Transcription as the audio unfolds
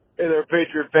Hey there,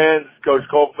 Patriot fans. Coach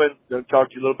Colfin. Going to talk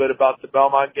to you a little bit about the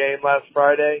Bellmont game last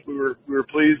Friday. We were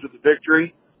pleased with the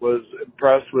victory. Was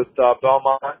impressed with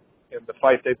Bellmont and the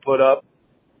fight they put up.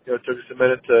 You know, it took us a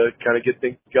minute to kind of get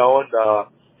things going,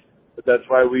 but that's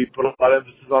why we put a lot of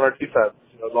emphasis on our defense.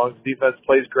 You know, as long as the defense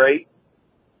plays great,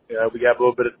 you know, we got a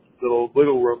little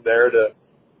wiggle room there to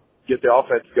get the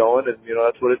offense going, and you know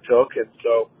that's what it took. And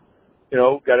so, you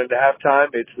know, got into halftime,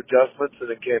 made some adjustments,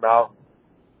 and then came out.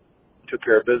 Took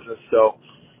care of business. So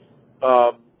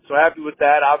happy with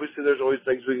that. Obviously, there's always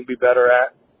things we can be better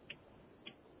at.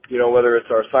 You know, whether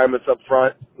it's our assignments up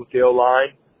front with the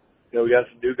O-line. You know, we got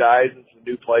some new guys and some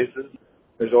new places.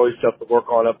 There's always stuff to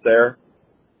work on up there.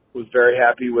 Was very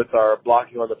happy with our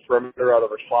blocking on the perimeter out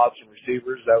of our slots and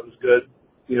receivers. That was good.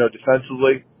 You know,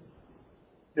 defensively,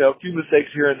 you know, a few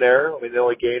mistakes here and there. I mean, they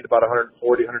only gained about 140,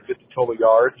 150 total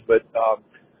yards, but a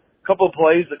couple of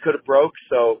plays that could have broke.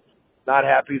 So, not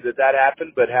happy that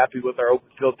happened, but happy with our open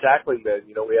field tackling then.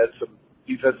 You know, we had some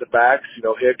defensive backs, you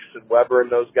know, Hicks and Weber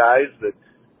and those guys that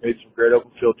made some great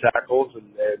open field tackles and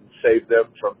saved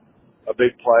them from a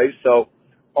big play. So,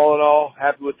 all in all,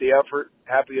 happy with the effort,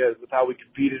 happy with how we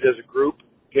competed as a group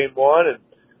game one, and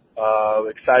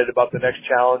excited about the next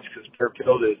challenge because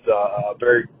Fairfield is a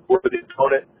very worthy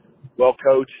opponent, well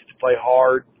coached, play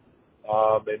hard,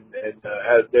 and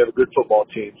they have a good football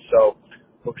team. So,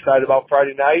 we're excited about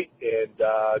Friday night, and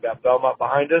got Bellmont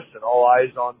behind us and all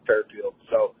eyes on Fairfield.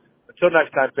 So until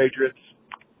next time, Patriots.